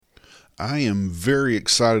I am very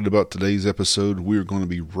excited about today's episode. We're going to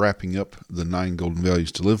be wrapping up the 9 golden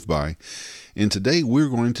values to live by. And today we're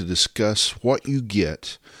going to discuss what you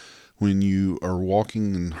get when you are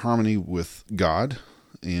walking in harmony with God,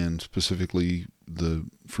 and specifically the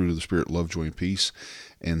fruit of the Spirit, love, joy, and peace,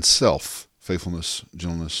 and self, faithfulness,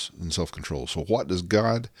 gentleness, and self-control. So what does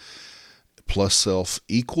God plus self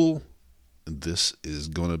equal? This is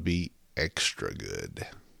going to be extra good.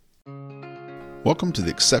 Welcome to the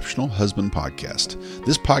Exceptional Husband Podcast.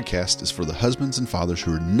 This podcast is for the husbands and fathers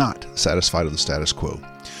who are not satisfied with the status quo.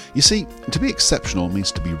 You see, to be exceptional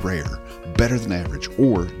means to be rare, better than average,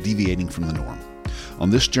 or deviating from the norm. On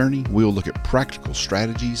this journey, we will look at practical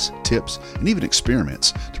strategies, tips, and even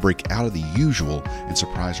experiments to break out of the usual and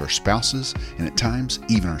surprise our spouses and at times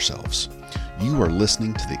even ourselves. You are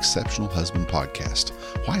listening to the Exceptional Husband Podcast.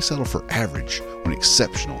 Why settle for average when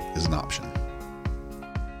exceptional is an option?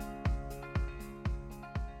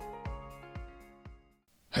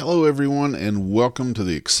 Hello, everyone, and welcome to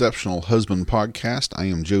the Exceptional Husband Podcast. I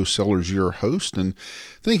am Joe Sellers, your host, and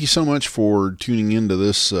thank you so much for tuning into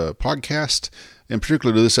this podcast, and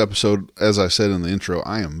particularly to this episode. As I said in the intro,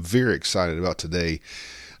 I am very excited about today.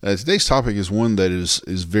 Today's topic is one that is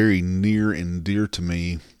very near and dear to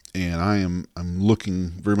me, and I'm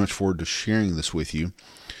looking very much forward to sharing this with you.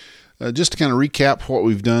 Just to kind of recap what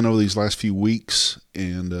we've done over these last few weeks,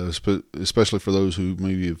 and especially for those who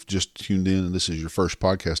maybe have just tuned in and this is your first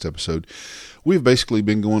podcast episode, we've basically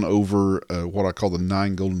been going over what I call the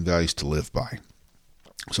 9 golden values to live by.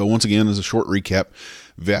 So once again, as a short recap,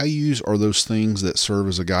 values are those things that serve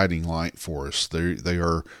as a guiding light for us. They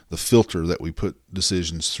are the filter that we put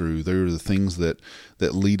decisions through. They're the things that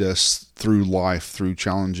lead us through life, through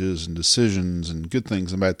challenges and decisions and good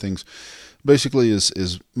things and bad things. Basically,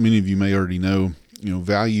 as many of you may already know,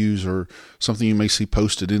 values are something you may see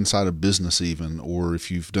posted inside a business even, or if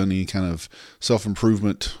you've done any kind of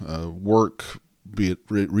self-improvement work, be it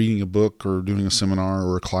reading a book or doing a seminar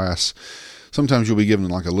or a class, sometimes you'll be given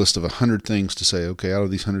like a list of 100 things to say, okay, out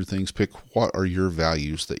of these 100 things, pick what are your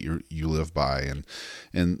values that you live by.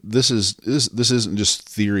 And this isn't just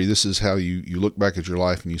theory. This is how you look back at your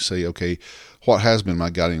life and you say, okay, what has been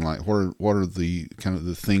my guiding light? What are the kind of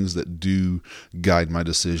the things that do guide my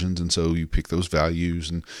decisions? And so you pick those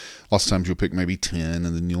values, and lots of times you'll pick maybe 10,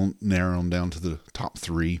 and then you'll narrow them down to the top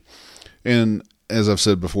 3. And as I've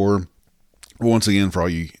said before, once again, for all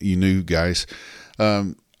you new guys,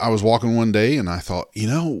 I was walking one day and I thought,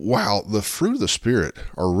 wow, the fruit of the Spirit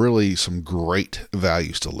are really some great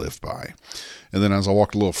values to live by. And then as I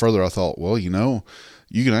walked a little further, I thought, well, you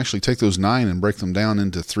can actually take those 9 and break them down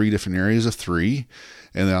into 3 different areas of 3.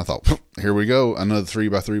 And then I thought, here we go, another 3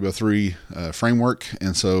 by 3 by 3 framework.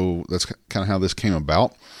 And so that's kind of how this came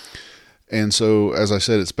about. And so, as I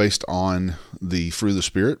said, it's based on the fruit of the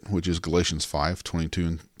Spirit, which is Galatians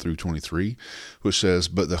 5:22 through 23, which says,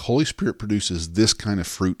 "But the Holy Spirit produces this kind of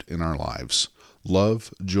fruit in our lives: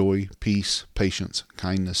 love, joy, peace, patience,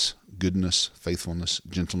 kindness, goodness, faithfulness,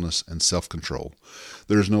 gentleness, and self-control.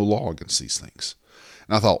 There is no law against these things."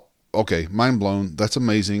 And I thought, okay, mind blown. That's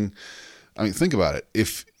amazing. I mean, think about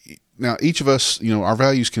it. Now, each of us, our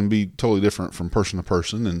values can be totally different from person to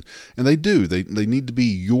person, and they do. They need to be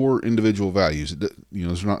your individual values.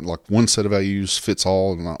 There's not like one set of values fits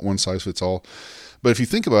all, and not one size fits all. But if you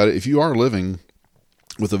think about it, if you are living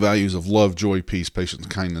with the values of love, joy, peace, patience,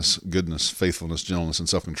 kindness, goodness, faithfulness, gentleness, and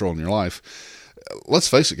self-control in your life, let's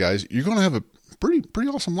face it, guys, you're going to have a pretty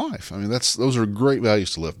awesome life. I mean, those are great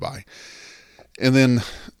values to live by. And then,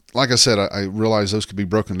 like I said, I realized those could be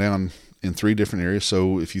broken down in 3 different areas.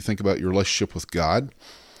 So if you think about your relationship with God,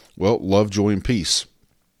 well, love, joy, and peace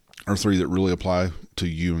are 3 that really apply to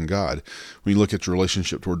you and God. When you look at your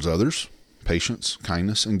relationship towards others, patience,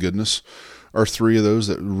 kindness, and goodness are 3 of those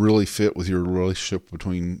that really fit with your relationship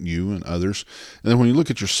between you and others. And then when you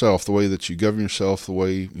look at yourself, the way that you govern yourself, the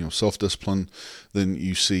way, self-discipline, then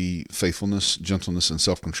you see faithfulness, gentleness, and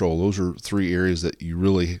self-control. Those are 3 areas that you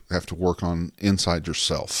really have to work on inside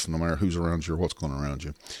yourself, no matter who's around you or what's going on around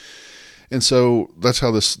you. And so that's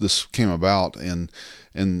how this came about. And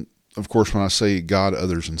of course, when I say God,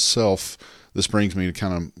 others, and self, this brings me to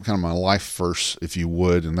kind of my life verse, if you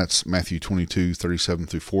would, and that's Matthew 22:37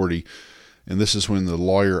 through 40. And this is when the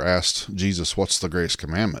lawyer asked Jesus, "What's the greatest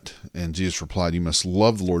commandment?" And Jesus replied, "You must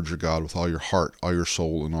love the Lord your God with all your heart, all your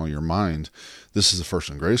soul, and all your mind. This is the first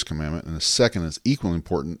and greatest commandment. And the second is equally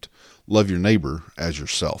important: love your neighbor as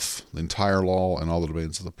yourself." The entire law and all the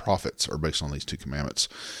demands of the prophets are based on these 2 commandments.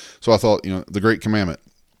 So I thought, the great commandment,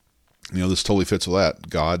 this totally fits with that: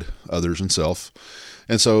 God, others, and self.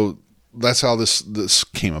 And so that's how this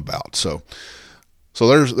came about. So So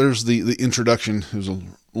there's the introduction. It was a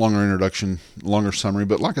longer introduction, longer summary,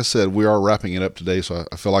 but like I said, we are wrapping it up today. So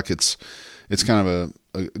I feel like it's kind of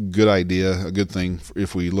a good idea, a good thing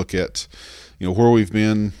if we look at, where we've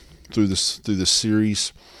been through this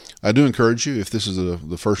series. I do encourage you, if this is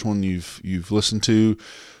the first one you've listened to,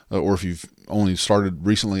 or if you've only started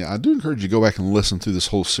recently, I do encourage you to go back and listen through this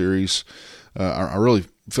whole series. I really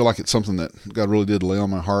feel like it's something that God really did lay on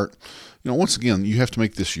my heart. Once again, you have to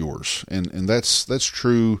make this yours, and that's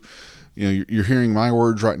true. You're hearing my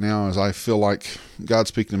words right now as I feel like God's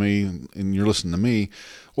speaking to me, and you're listening to me.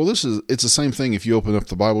 Well, it's the same thing if you open up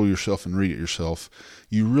the Bible yourself and read it yourself.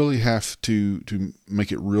 You really have to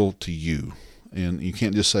make it real to you, and you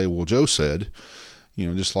can't just say, "Well, Joe said."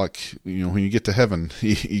 Just like, when you get to heaven,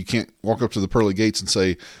 you can't walk up to the pearly gates and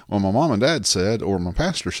say, well, my mom and dad said, or my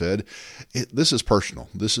pastor said. This is personal.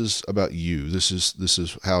 This is about you. This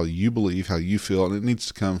is how you believe, how you feel, and it needs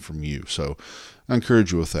to come from you. So I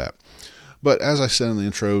encourage you with that. But as I said in the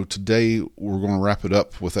intro, today we're going to wrap it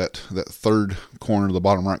up with that third corner, the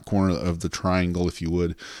bottom right corner of the triangle, if you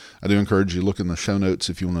would. I do encourage you to look in the show notes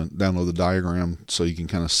if you want to download the diagram so you can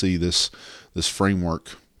kind of see this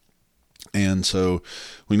framework. And so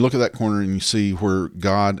when you look at that corner and you see where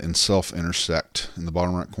God and self intersect in the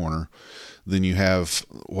bottom right corner, then you have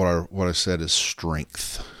what I said is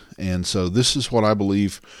strength. And so this is what I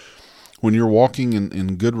believe when you're walking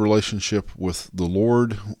in good relationship with the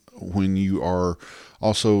Lord, when you are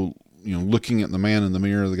also, looking at the man in the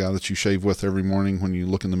mirror, the guy that you shave with every morning when you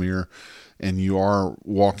look in the mirror, and you are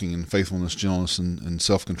walking in faithfulness, gentleness, and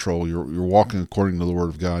self-control. You're walking according to the Word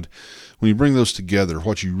of God. When you bring those together,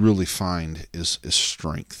 what you really find is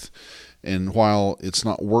strength. And while it's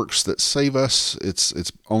not works that save us, it's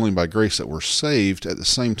only by grace that we're saved. At the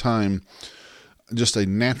same time, just a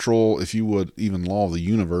natural, if you would, even law of the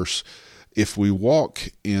universe. If we walk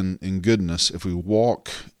in goodness, if we walk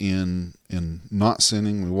in not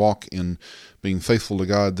sinning, we walk in being faithful to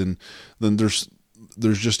God, then there's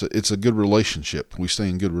just it's a good relationship. We stay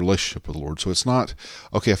in good relationship with the Lord. So it's not,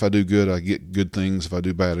 okay, if I do good, I get good things. If I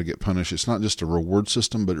do bad, I get punished. It's not just a reward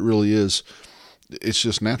system, but it really is. It's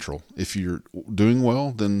just natural. If you're doing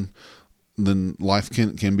well, then life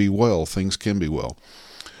can be well. Things can be well.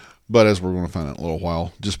 But as we're going to find out in a little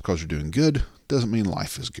while, just because you're doing good doesn't mean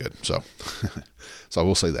life is good. So I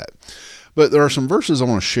will say that. But there are some verses I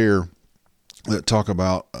want to share that talk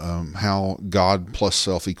about how God plus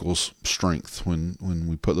self equals strength when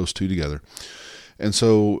we put those two together. And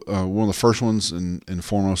so one of the first ones, and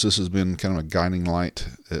foremost, this has been kind of a guiding light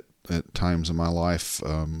at times in my life,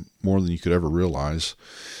 more than you could ever realize,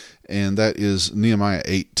 and that is Nehemiah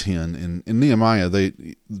 8:10. And in Nehemiah,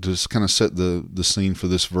 they just kind of set the scene for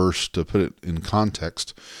this verse to put it in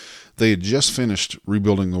context. They had just finished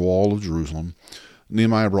rebuilding the wall of Jerusalem.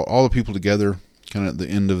 Nehemiah brought all the people together, kind of at the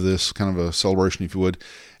end of this, kind of a celebration, if you would.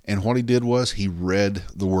 And what he did was he read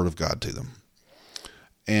the Word of God to them.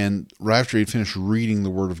 And right after he had finished reading the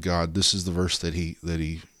Word of God, this is the verse that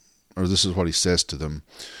this is what he says to them.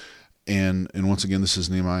 And once again, this is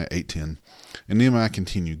Nehemiah 8:10. And Nehemiah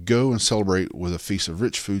continued, "Go and celebrate with a feast of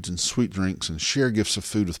rich foods and sweet drinks, and share gifts of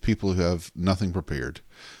food with people who have nothing prepared.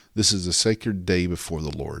 This is a sacred day before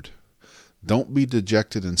the Lord. Don't be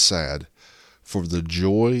dejected and sad, for the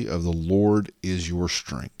joy of the Lord is your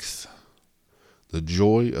strength." The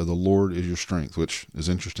joy of the Lord is your strength, which is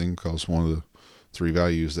interesting because one of the three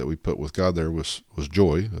values that we put with God there was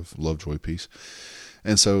joy, of love, joy, peace.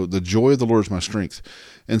 And so the joy of the Lord is my strength.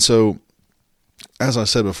 And so, as I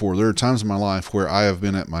said before, there are times in my life where I have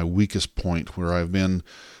been at my weakest point, where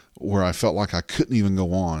I felt like I couldn't even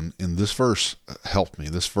go on. And this verse helped me.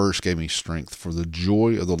 This verse gave me strength. For the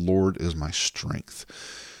joy of the Lord is my strength.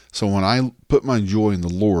 So when I put my joy in the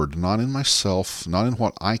Lord, not in myself, not in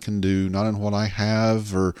what I can do, not in what I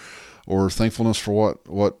have, or thankfulness for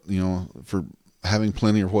what for having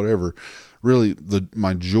plenty or whatever, really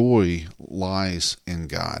my joy lies in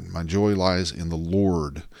God. My joy lies in the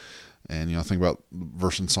Lord. And I think about the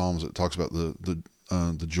verse in Psalms that talks about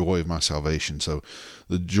the joy of my salvation. So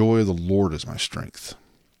the joy of the Lord is my strength.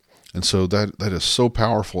 And so that is so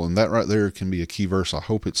powerful, and that right there can be a key verse. I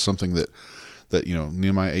hope it's something that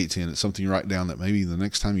Nehemiah 8:10, it's something you write down that maybe the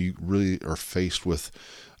next time you really are faced with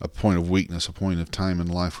a point of weakness, a point of time in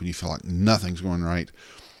life when you feel like nothing's going right,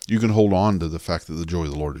 you can hold on to the fact that the joy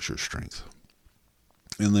of the Lord is your strength.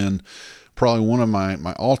 And then probably one of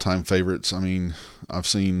my all-time favorites, I've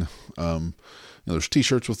seen, there's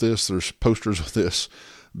t-shirts with this, there's posters with this.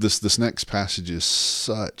 This next passage is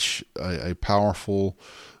such a powerful,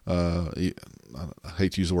 I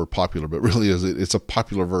hate to use the word popular, but really it's a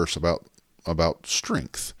popular verse about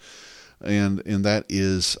strength. and that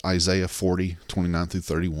is Isaiah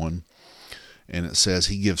 40:29-31. And it says,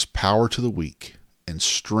 He gives power to the weak and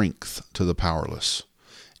strength to the powerless.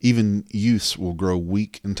 Even youths will grow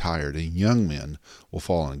weak and tired, and young men will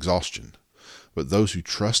fall in exhaustion. But those who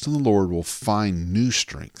trust in the Lord will find new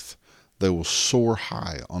strength. They will soar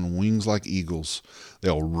high on wings like eagles.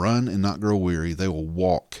 They'll run and not grow weary. They will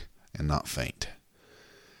walk and not faint.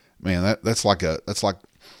 Man, that's like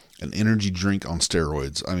an energy drink on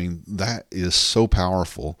steroids. I mean, that is so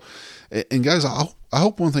powerful. And guys, I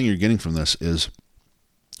hope one thing you're getting from this is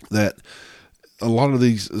that a lot of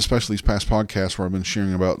these, especially these past podcasts where I've been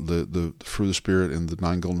sharing about the fruit of the Spirit and the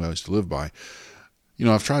 9 golden values to live by,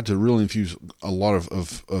 I've tried to really infuse a lot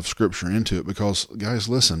of scripture into it because, guys,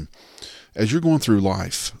 listen, as you're going through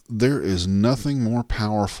life, there is nothing more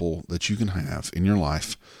powerful that you can have in your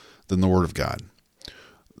life than the Word of God.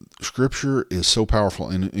 Scripture is so powerful,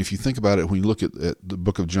 and if you think about it, when you look at the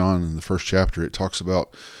book of John in the first chapter, it talks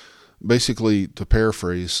about, basically, to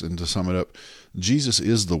paraphrase and to sum it up, Jesus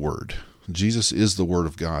is the Word. Jesus is the Word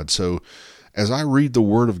of God. So as I read the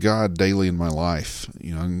Word of God daily in my life,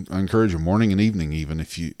 I encourage you morning and evening, even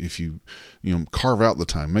if you carve out the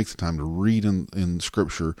time, make the time to read in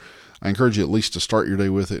Scripture. I encourage you at least to start your day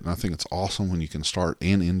with it, and I think it's awesome when you can start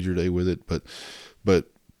and end your day with it. But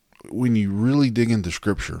when you really dig into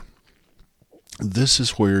Scripture, this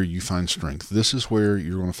is where you find strength. This is where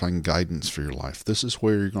you're going to find guidance for your life. This is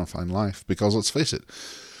where you're going to find life. Because let's face it,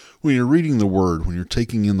 when you're reading the Word, when you're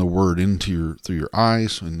taking in the Word through your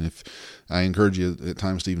eyes, and if I encourage you at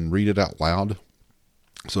times to even read it out loud.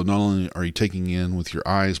 So not only are you taking in with your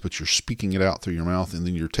eyes, but you're speaking it out through your mouth, and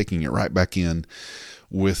then you're taking it right back in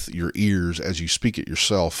with your ears as you speak it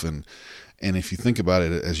yourself. And if you think about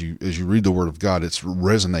it, as you read the Word of God, it's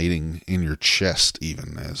resonating in your chest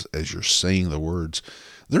even as you're saying the words.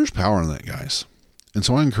 There's power in that, guys. And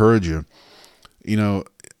so I encourage you,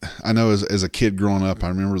 I know as a kid growing up, I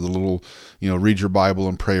remember the little, read your Bible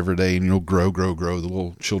and pray every day and you'll grow, the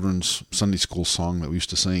little children's Sunday school song that we used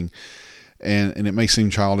to sing. And it may seem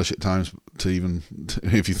childish at times to even,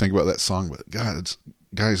 if you think about that song, but guys,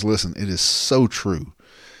 listen, it is so true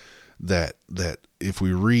that if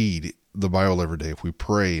we read the Bible every day, if we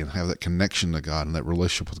pray and have that connection to God and that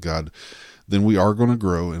relationship with God, then we are going to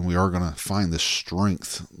grow and we are going to find this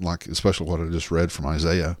strength, like especially what I just read from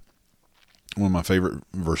Isaiah. One of my favorite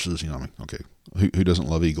verses, who doesn't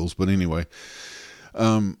love eagles? But anyway,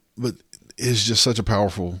 but it's just such a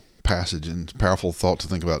powerful passage and powerful thought to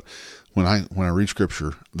think about. When I read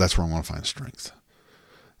Scripture, that's where I want to find strength.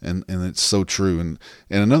 And it's so true. And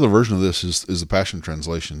another version of this is the Passion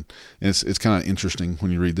Translation. And it's kind of interesting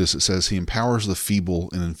when you read this. It says, He empowers the feeble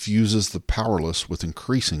and infuses the powerless with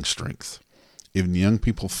increasing strength. Even young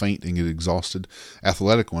people faint and get exhausted.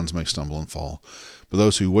 Athletic ones may stumble and fall. But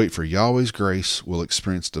those who wait for Yahweh's grace will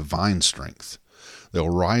experience divine strength. They'll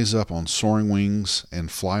rise up on soaring wings and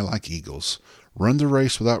fly like eagles, run the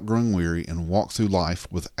race without growing weary, and walk through life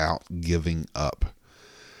without giving up.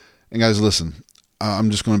 And guys, listen, I'm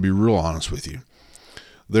just going to be real honest with you.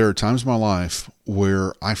 There are times in my life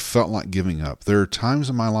where I felt like giving up. There are times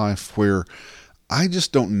in my life where I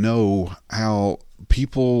just don't know how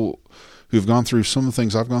people who've gone through some of the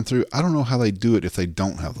things I've gone through, I don't know how they do it if they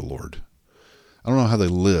don't have the Lord. I don't know how they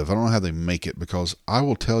live. I don't know how they make it, because I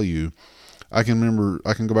will tell you, I can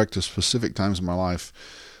go back to specific times in my life.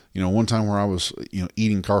 One time where I was,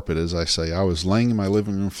 eating carpet, as I say. I was laying in my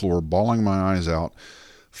living room floor, bawling my eyes out,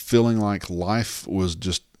 feeling like life was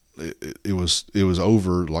just, it was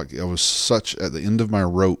over. Like I was such at the end of my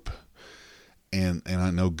rope, and I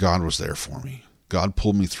know God was there for me. God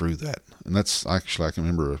pulled me through that. And that's actually, I can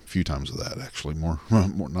remember a few times of that, actually, more,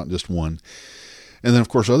 not just one. And then, of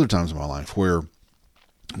course, other times in my life where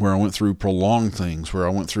I went through prolonged things, where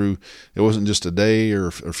I went through, it wasn't just a day or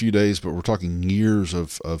a few days, but we're talking years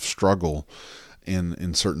of struggle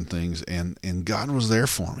in certain things. And God was there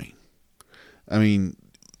for me. I mean,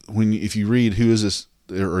 if you read Who Is This,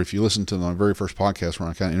 or if you listen to my very first podcast where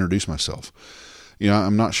I kind of introduced myself,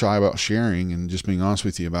 I'm not shy about sharing and just being honest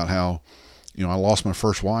with you about how, I lost my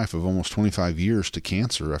first wife of almost 25 years to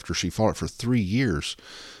cancer after she fought it for 3 years.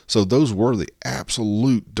 So those were the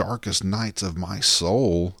absolute darkest nights of my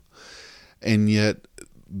soul. And yet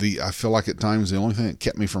I feel like at times the only thing that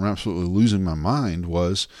kept me from absolutely losing my mind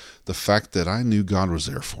was the fact that I knew God was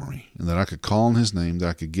there for me, and that I could call on His name, that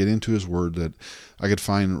I could get into His Word, that I could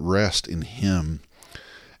find rest in Him.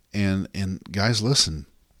 And guys, listen,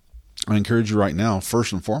 I encourage you right now,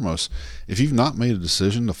 first and foremost, if you've not made a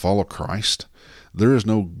decision to follow Christ, there is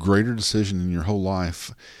no greater decision in your whole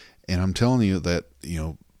life. And I'm telling you that,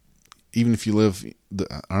 even if you live,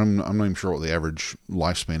 I'm not even sure what the average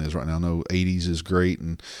lifespan is right now. I know 80s is great,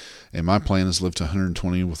 and my plan is to live to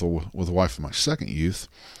 120 with a wife of my second youth,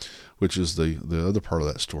 which is the other part of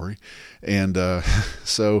that story. And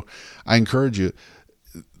so I encourage you,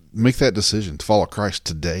 make that decision to follow Christ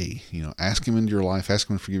today. Ask Him into your life, ask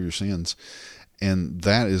Him to forgive your sins, and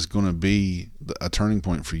that is going to be a turning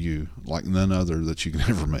point for you like none other that you can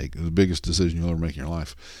ever make. The biggest decision you'll ever make in your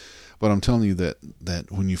life. But I'm telling you that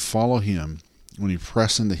when you follow Him, when you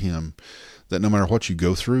press into Him, that no matter what you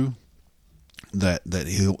go through, that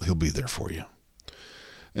He'll be there for you.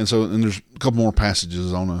 And there's a couple more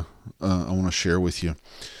passages I want to share with you,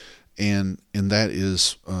 and that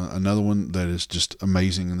is another one that is just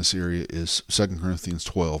amazing in this area is 2 Corinthians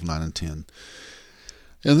 12:9 and 10.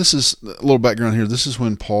 And this is a little background here. This is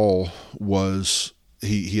when Paul was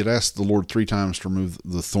he had asked the Lord 3 times to remove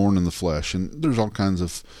the thorn in the flesh, and there's all kinds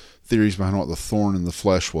of theories behind what the thorn in the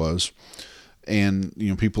flesh was. And,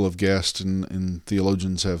 people have guessed and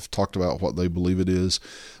theologians have talked about what they believe it is.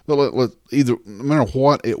 But no matter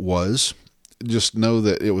what it was, just know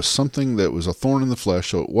that it was something that was a thorn in the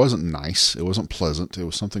flesh. So it wasn't nice. It wasn't pleasant. It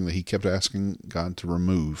was something that he kept asking God to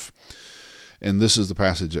remove. And this is the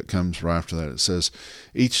passage that comes right after that. It says,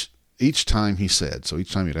 each time he said, so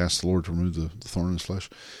each time he'd asked the Lord to remove the thorn in his flesh,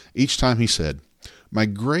 each time he said, "My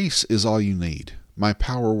grace is all you need. My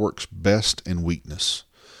power works best in weakness.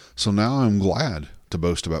 So now I'm glad to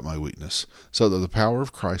boast about my weakness, so that the power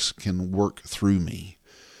of Christ can work through me.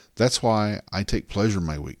 That's why I take pleasure in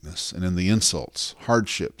my weakness and in the insults,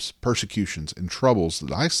 hardships, persecutions, and troubles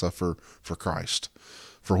that I suffer for Christ.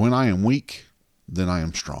 For when I am weak, then I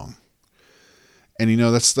am strong." And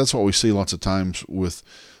that's what we see lots of times with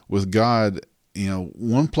God.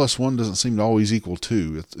 1 + 1 doesn't seem to always equal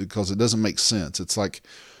 2 because it doesn't make sense. It's like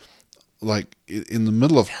in the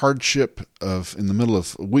middle of hardship, in the middle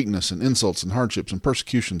of weakness and insults and hardships and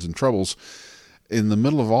persecutions and troubles, in the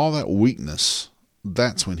middle of all that weakness,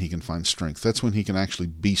 that's when he can find strength. That's when he can actually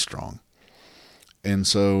be strong. And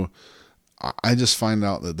so I just find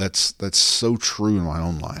out that's so true in my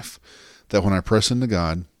own life, that when I press into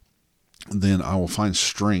God, then I will find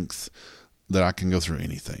strength that I can go through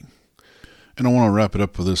anything. And I want to wrap it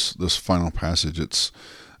up with this final passage.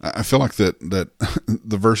 I feel like that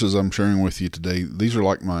the verses I'm sharing with you today, these are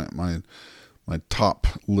like my top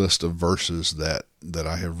list of verses that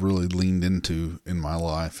I have really leaned into in my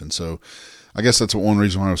life. And so I guess that's one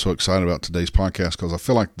reason why I was so excited about today's podcast, because I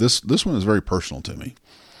feel like this one is very personal to me,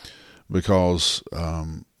 because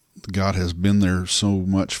God has been there so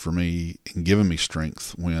much for me and given me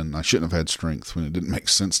strength when I shouldn't have had strength, when it didn't make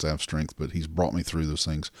sense to have strength, but He's brought me through those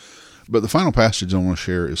things. But the final passage I want to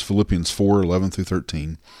share is Philippians 4:11-13.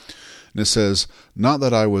 And it says, "Not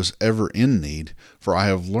that I was ever in need, for I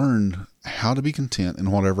have learned how to be content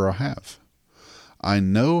in whatever I have. I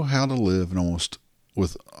know how to live on almost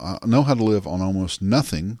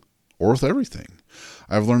nothing or with everything.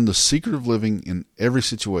 I have learned the secret of living in every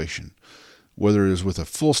situation, whether it is with a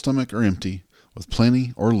full stomach or empty, with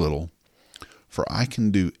plenty or little, for I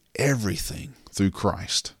can do everything through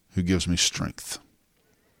Christ who gives me strength."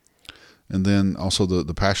 And then also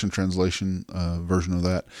the Passion Translation version of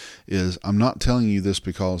that is, "I'm not telling you this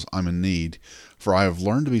because I'm in need, for I have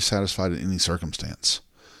learned to be satisfied in any circumstance.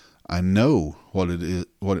 I know what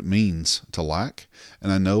it means to lack, and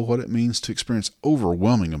I know what it means to experience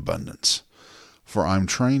overwhelming abundance. For I'm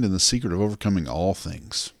trained in the secret of overcoming all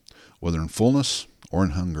things, whether in fullness or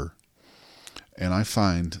in hunger. And I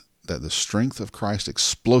find that the strength of Christ's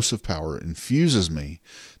explosive power infuses me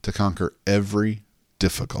to conquer every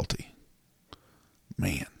difficulty."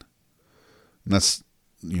 Man. And that's,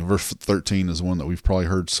 verse 13 is the one that we've probably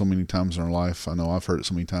heard so many times in our life. I know I've heard it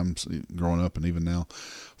so many times growing up and even now.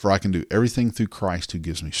 "For I can do everything through Christ who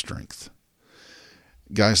gives me strength."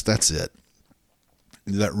 Guys, that's it.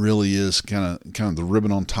 That really is kind of the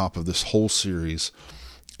ribbon on top of this whole series,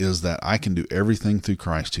 is that I can do everything through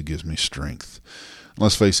Christ who gives me strength.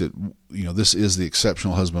 Let's face it, this is the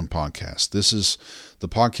Exceptional Husband Podcast. This is the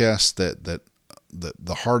podcast that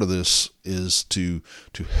the heart of this is to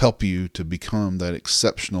help you to become that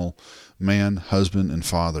exceptional man, husband, and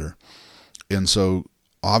father. And so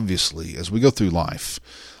obviously, as we go through life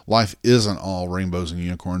isn't all rainbows and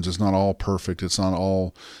unicorns. It's not all perfect. It's not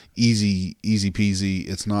all easy peasy.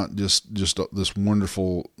 It's not just this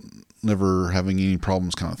wonderful, never having any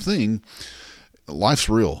problems kind of thing. Life's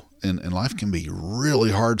real, and life can be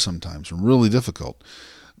really hard sometimes and really difficult.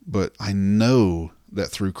 But I know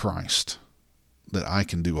that through Christ, that I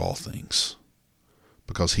can do all things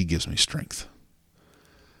because He gives me strength.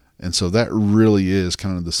 And so that really is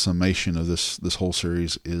kind of the summation of this whole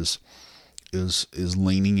series, is is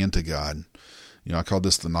leaning into God. I call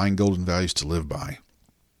this the 9 golden values to live by.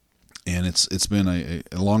 And it's been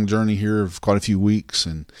a long journey here of quite a few weeks,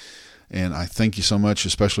 and I thank you so much,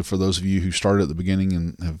 especially for those of you who started at the beginning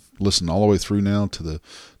and have listened all the way through now to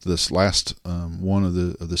this last one of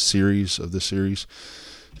this series.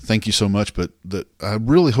 Thank you so much. But I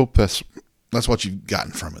really hope that's what you've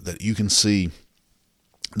gotten from it, that you can see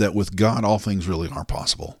that with God all things really are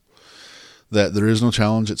possible. That there is no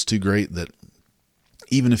challenge that's too great, that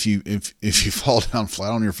even if you fall down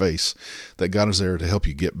flat on your face, that God is there to help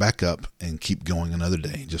you get back up and keep going another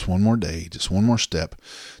day. Just one more day, just one more step,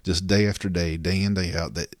 just day after day, day in, day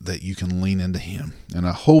out, that you can lean into Him. And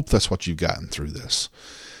I hope that's what you've gotten through this.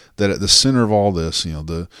 That at the center of all this,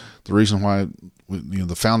 the reason why,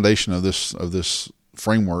 the foundation of this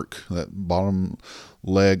framework, that bottom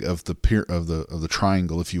leg of the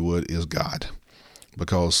triangle, if you would, is God.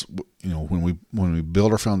 Because when we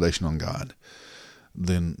build our foundation on God,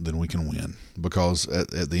 then we can win. Because at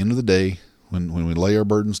the end of the day, when we lay our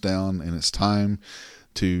burdens down and it's time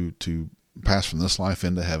to pass from this life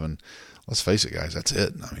into heaven, let's face it, guys, that's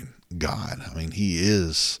it. God, He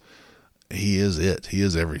is it. He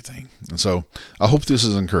is everything. And so I hope this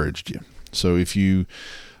has encouraged you. So if you,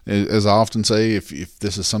 as I often say, if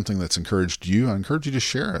this is something that's encouraged you, I encourage you to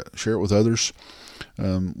share it with others.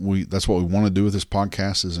 That's what we want to do with this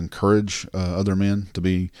podcast, is encourage other men to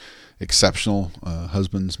be exceptional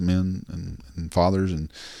husbands, men, and fathers. And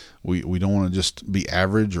we don't want to just be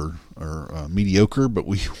average or mediocre, but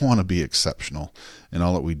we want to be exceptional in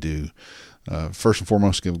all that we do. First and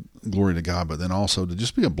foremost, give glory to God, but then also to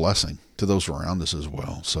just be a blessing to those around us as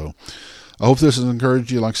well. So I hope this has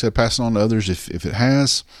encouraged you. Like I said, pass it on to others if it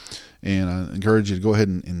has. And I encourage you to go ahead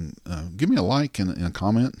and give me a like and a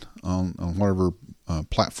comment on whatever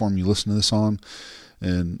platform you listen to this on.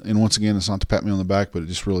 And once again, it's not to pat me on the back, but it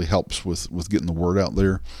just really helps with getting the word out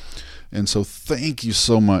there. And so thank you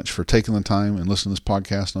so much for taking the time and listening to this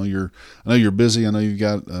podcast. I know you're busy. I know you've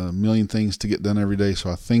got a million things to get done every day. So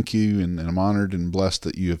I thank you, and I'm honored and blessed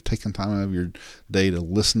that you have taken time out of your day to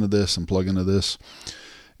listen to this and plug into this.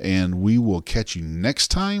 And we will catch you next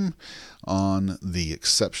time on the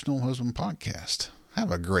Exceptional Husband Podcast.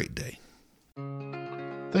 Have a great day.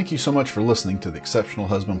 Thank you so much for listening to the Exceptional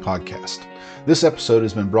Husband Podcast. This episode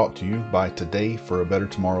has been brought to you by Today for a Better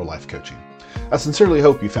Tomorrow Life Coaching. I sincerely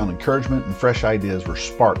hope you found encouragement and fresh ideas were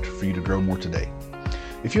sparked for you to grow more today.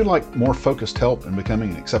 If you'd like more focused help in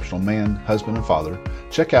becoming an exceptional man, husband, and father,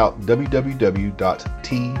 check out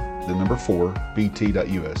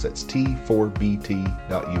www.t4bt.us. That's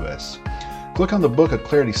t4bt.us. Click on the Book a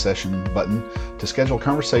Clarity Session button to schedule a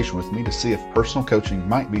conversation with me to see if personal coaching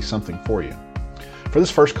might be something for you. For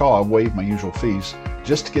this first call, I'll waive my usual fees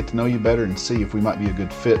just to get to know you better and see if we might be a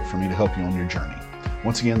good fit for me to help you on your journey.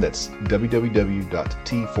 Once again, that's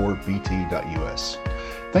www.t4bt.us.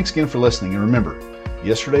 Thanks again for listening, and remember,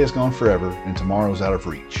 yesterday is gone forever and tomorrow is out of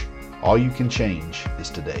reach. All you can change is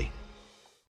today.